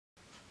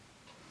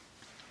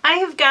I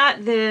have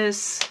got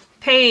this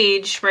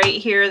page right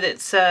here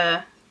that's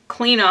a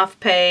clean off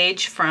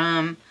page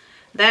from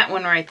that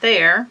one right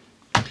there.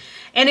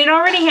 And it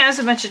already has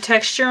a bunch of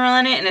texture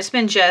on it, and it's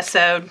been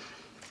gessoed.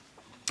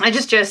 I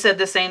just gessoed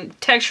the same,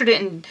 textured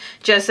it and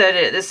gessoed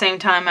it at the same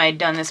time I had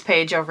done this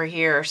page over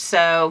here.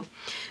 So,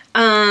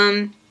 so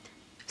I'm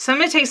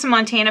going to take some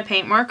Montana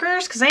paint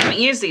markers, because I haven't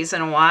used these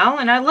in a while,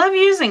 and I love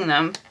using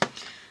them.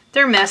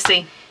 They're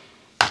messy.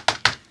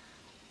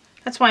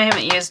 That's why I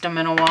haven't used them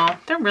in a while.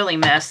 They're really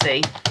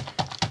messy.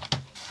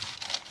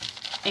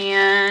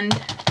 And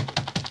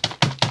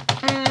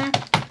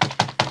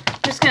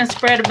just going to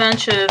spread a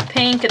bunch of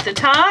pink at the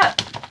top.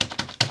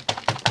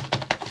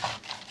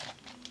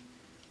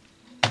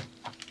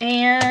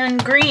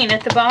 And green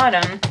at the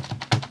bottom.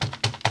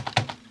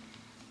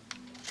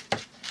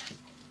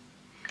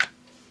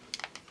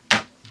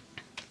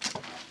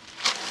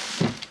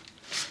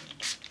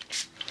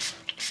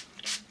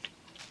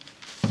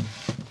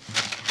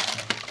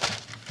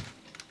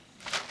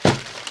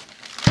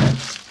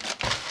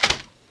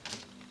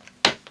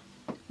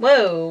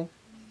 Whoa.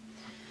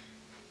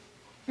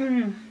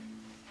 I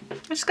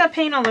just got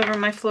paint all over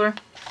my floor.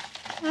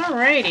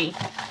 Alrighty.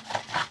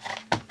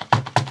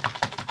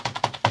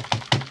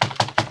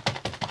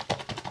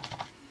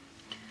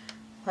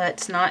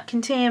 Let's not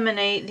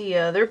contaminate the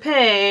other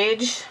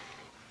page.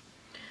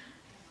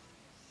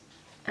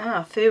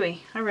 Oh, phooey.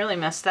 I really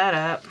messed that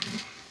up.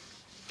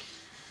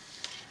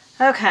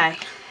 Okay.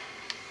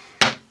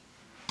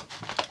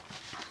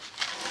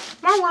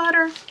 More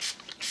water.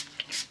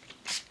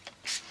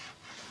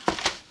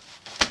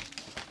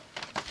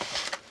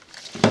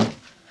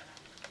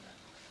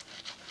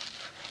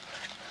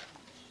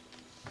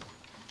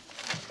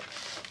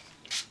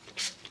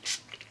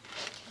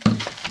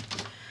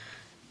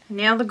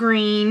 Now the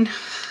green.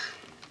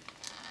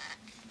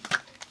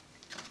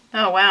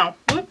 Oh wow,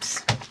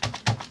 whoops.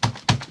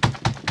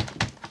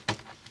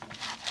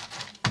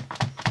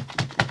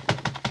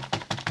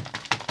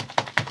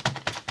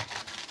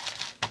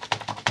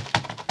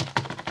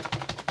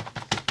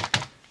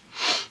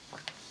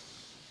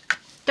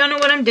 Don't know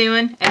what I'm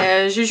doing,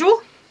 as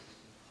usual.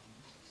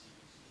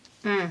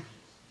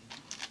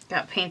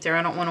 Got paint there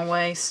I don't want to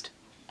waste.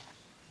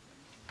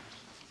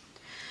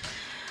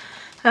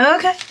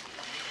 Okay.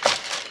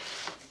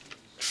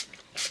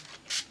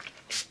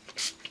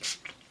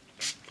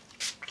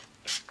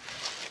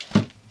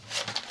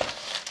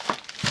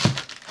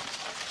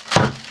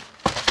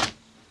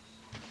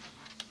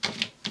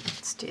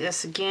 Do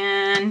this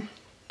again.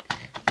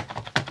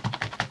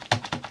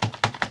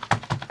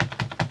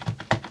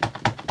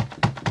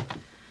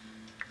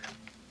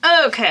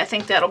 Okay, I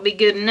think that'll be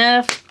good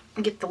enough.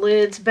 Get the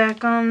lids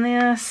back on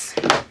this.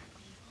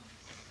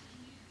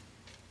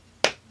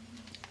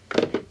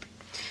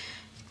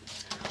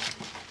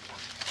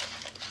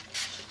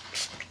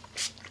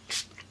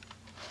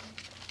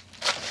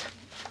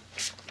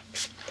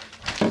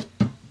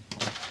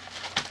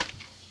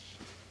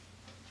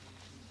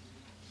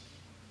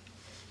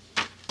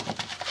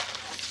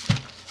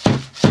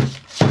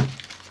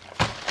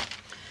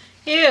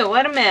 Ew,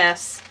 what a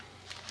mess.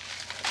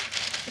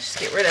 Let's just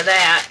get rid of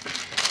that.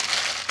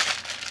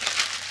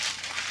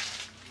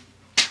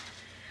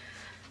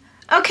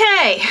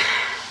 Okay,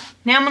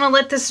 now I'm going to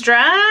let this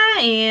dry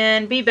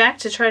and be back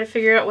to try to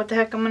figure out what the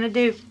heck I'm going to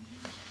do.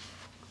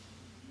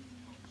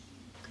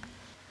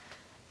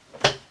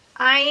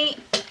 I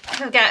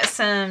have got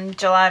some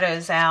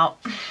gelatos out.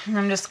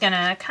 I'm just going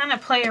to kind of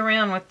play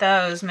around with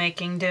those,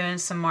 doing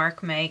some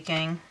mark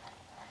making.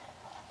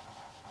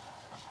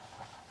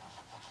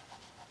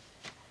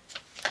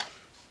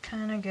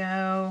 Kind of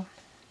go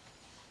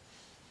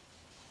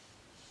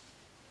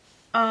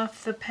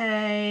off the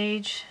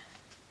page.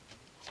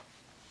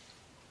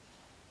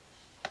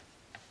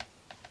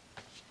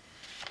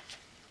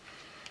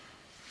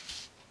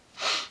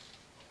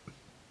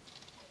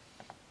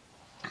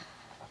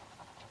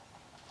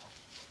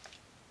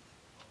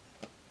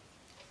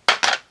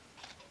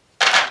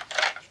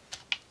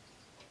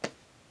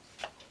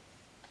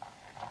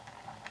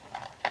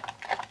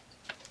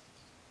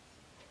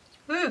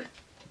 Ooh.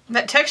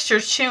 That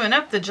texture's chewing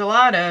up the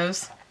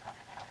gelatos.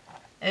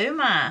 Oh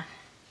my.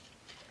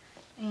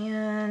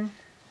 And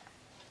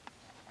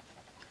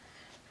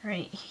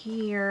right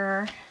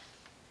here.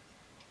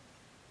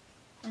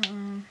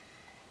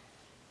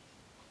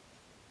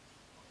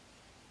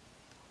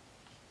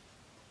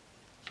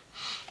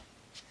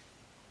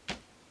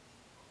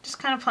 Just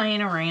kind of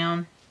playing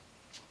around.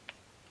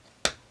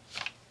 I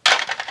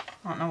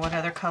don't know what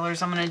other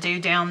colors I'm going to do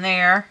down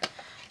there.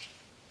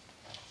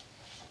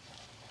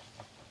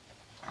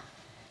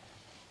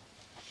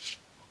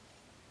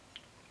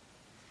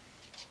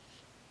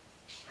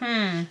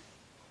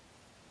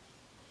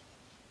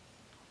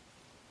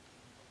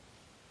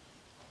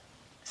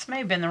 This may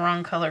have been the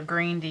wrong color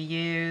green to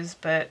use,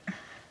 but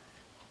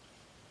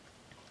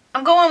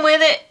I'm going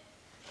with it.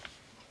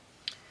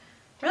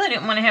 Really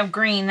didn't want to have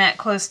green that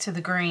close to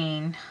the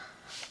green.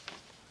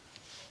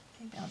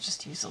 Maybe I'll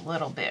just use a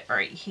little bit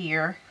right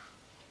here.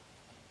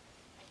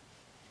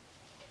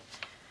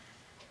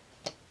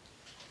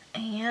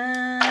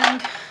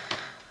 And a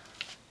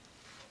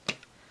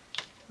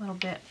little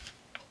bit.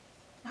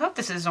 I hope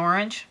this is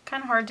orange.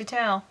 Kind of hard to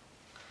tell.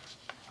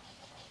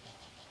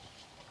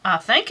 I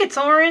think it's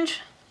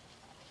orange.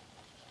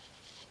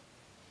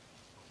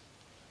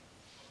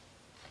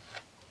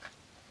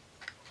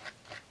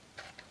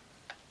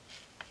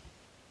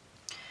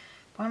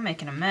 Boy, I'm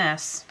making a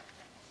mess.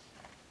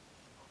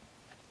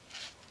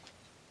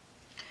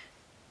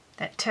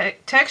 That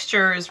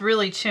texture is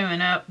really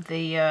chewing up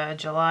the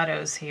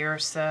gelatos here,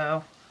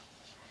 so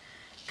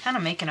kind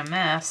of making a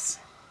mess.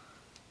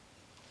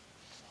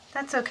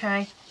 That's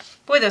okay.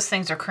 Boy, those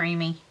things are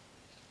creamy.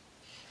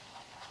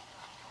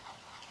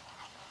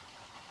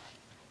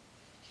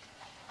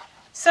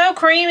 So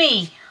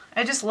creamy.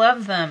 I just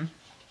love them.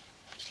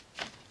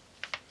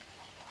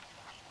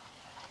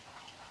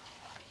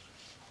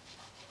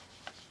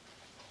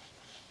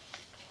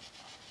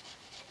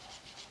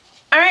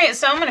 Alright,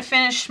 so I'm going to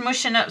finish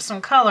smushing up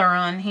some color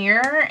on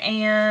here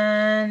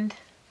and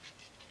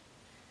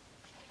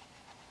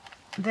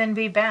then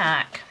be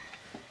back.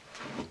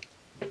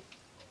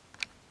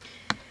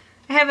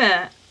 I have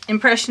a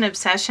Impression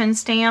Obsession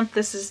stamp.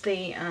 This is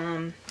the,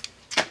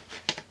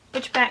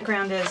 which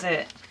background is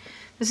it?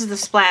 This is the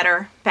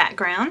splatter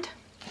background.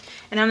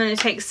 And I'm going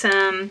to take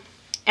some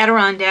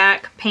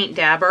Adirondack paint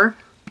dabber.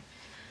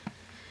 I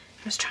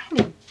was trying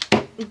to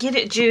get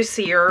it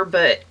juicier,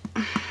 but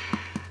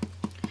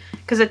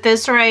because at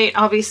this rate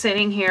I'll be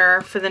sitting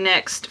here for the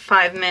next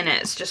 5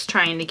 minutes just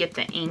trying to get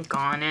the ink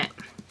on it.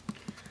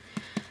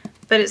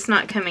 But it's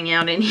not coming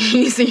out any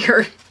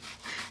easier.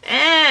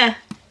 And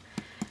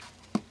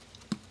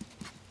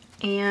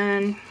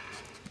I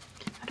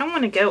don't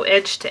want to go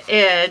edge to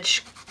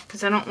edge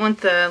because I don't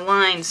want the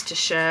lines to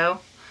show.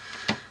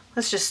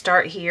 Let's just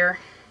start here.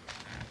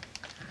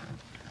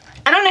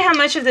 I don't know how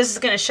much of this is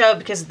going to show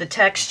because of the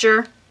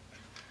texture,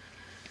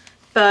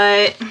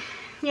 but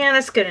yeah,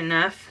 that's good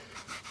enough.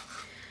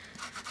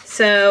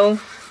 So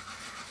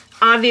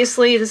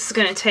obviously this is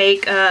going to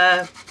take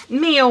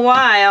me a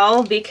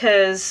while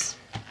because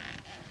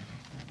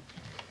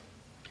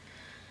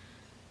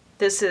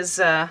this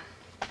is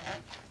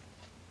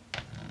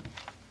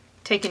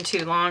taking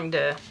too long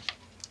to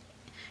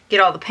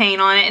get all the paint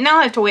on it, and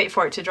I'll have to wait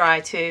for it to dry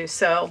too,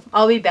 so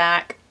I'll be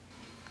back.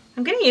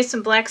 I'm going to use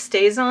some black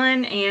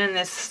StazOn and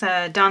this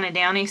Donna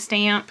Downey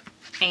stamp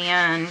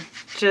and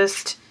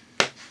just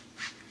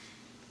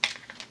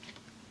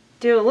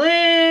do a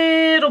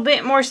little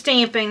bit more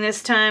stamping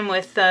this time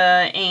with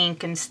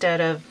ink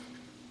instead of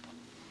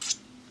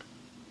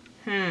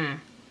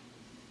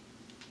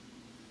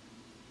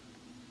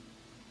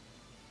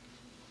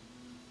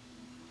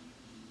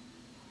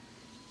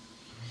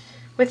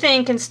with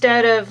ink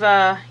instead of,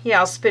 yeah,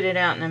 I'll spit it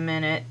out in a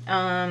minute,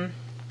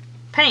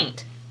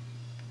 paint.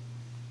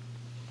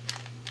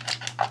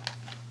 I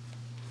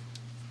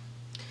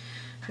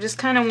just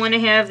kind of want to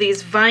have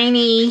these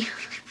viney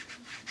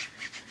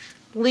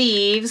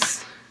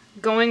leaves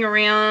going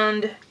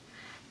around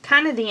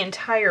kind of the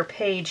entire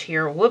page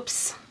here.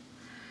 Whoops.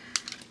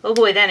 Oh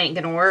boy, that ain't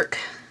gonna work.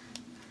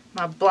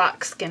 My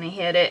block's gonna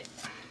hit it.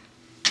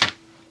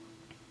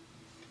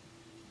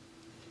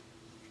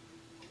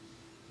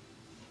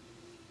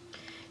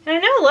 And I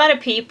know a lot of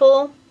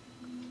people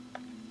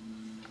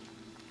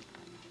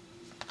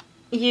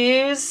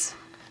use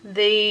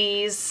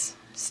these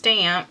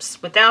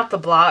stamps without the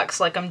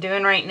blocks like I'm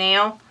doing right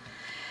now.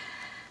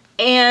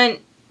 And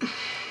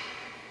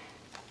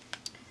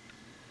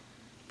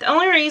the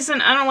only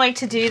reason I don't like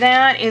to do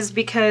that is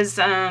because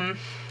when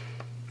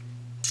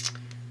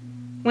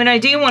I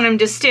do want them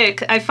to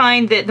stick, I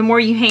find that the more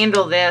you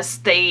handle this,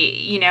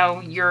 you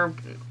know, your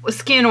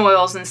skin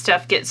oils and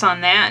stuff gets on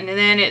that, and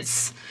then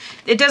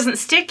it doesn't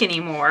stick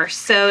anymore,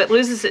 so it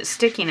loses its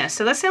stickiness.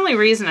 So that's the only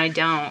reason I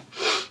don't.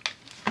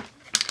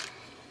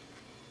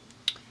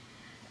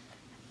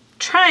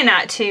 Try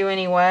not to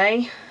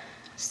anyway.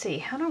 Let's see,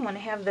 how do I want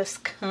to have this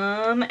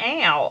come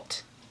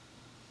out?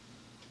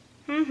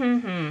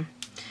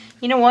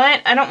 You know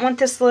what? I don't want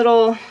this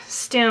little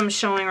stem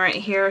showing right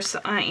here,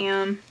 so I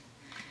am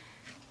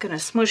gonna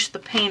smush the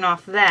paint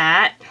off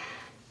that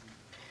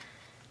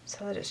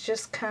so that it's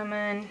just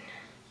coming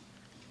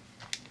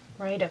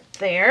right up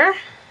there.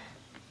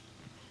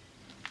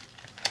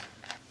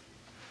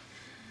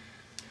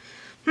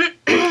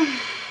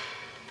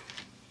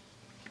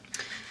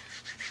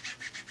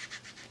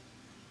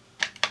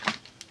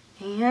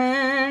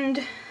 And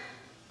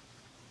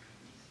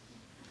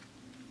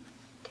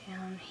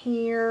down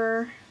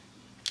here.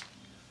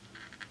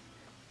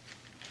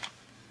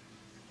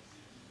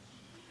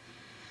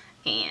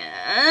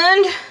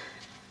 And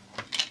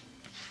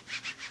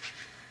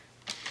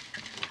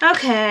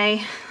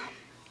okay,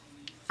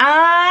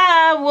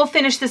 I will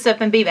finish this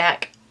up and be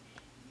back.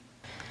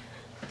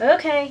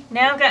 Okay,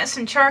 now I've got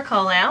some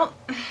charcoal out,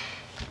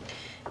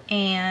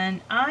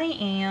 and I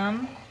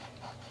am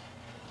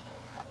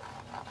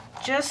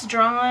just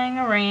drawing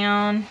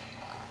around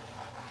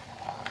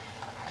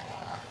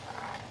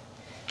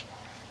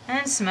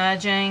and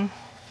smudging.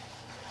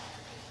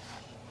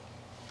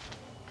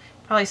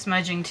 Probably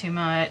smudging too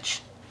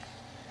much.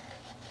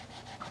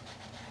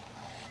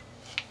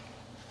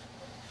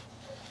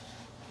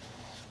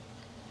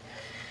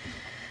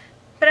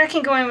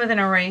 can go in with an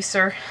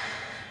eraser.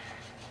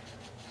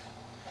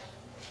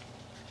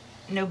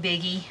 No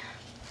biggie.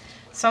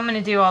 So I'm going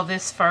to do all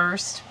this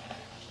first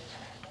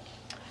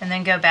and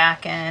then go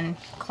back and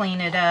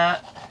clean it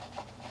up.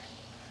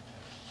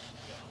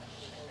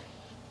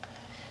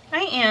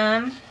 I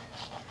am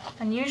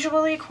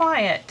unusually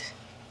quiet.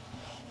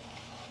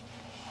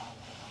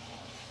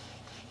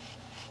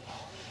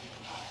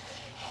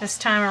 This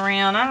time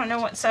around, I don't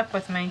know what's up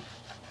with me.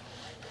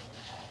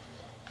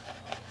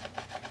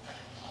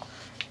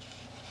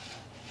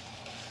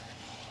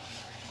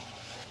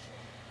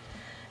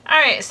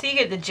 Alright, so you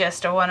get the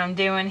gist of what I'm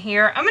doing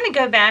here. I'm going to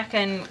go back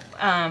and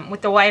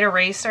with the white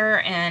eraser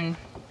and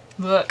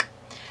look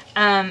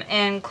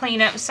and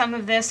clean up some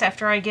of this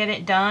after I get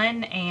it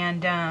done,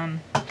 and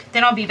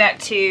then I'll be back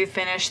to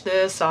finish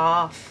this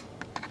off.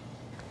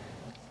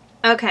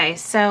 Okay,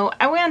 so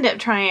I wound up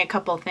trying a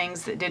couple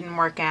things that didn't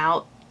work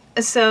out.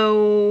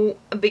 So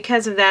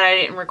because of that, I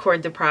didn't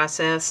record the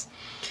process.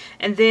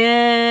 And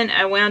then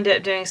I wound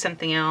up doing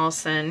something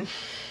else, and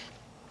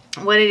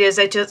what it is,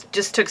 I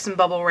just took some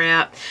bubble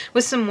wrap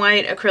with some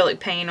white acrylic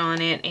paint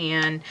on it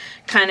and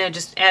kind of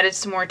just added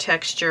some more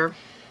texture.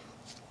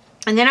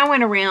 And then I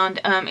went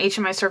around each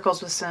of my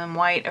circles with some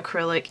white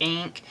acrylic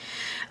ink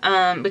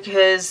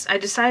because I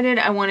decided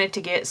I wanted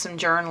to get some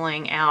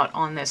journaling out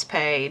on this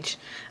page.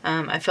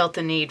 I felt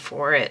the need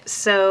for it.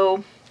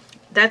 So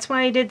that's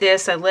why I did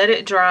this. I let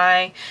it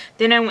dry.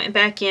 Then I went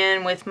back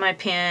in with my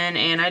pen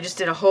and I just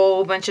did a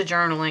whole bunch of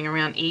journaling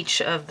around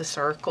each of the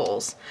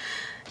circles.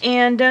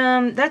 And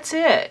that's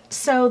it.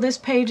 So this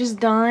page is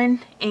done,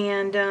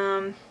 and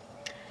I'm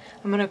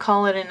going to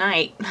call it a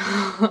night.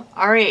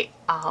 Alright,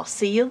 I'll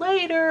see you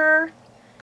later.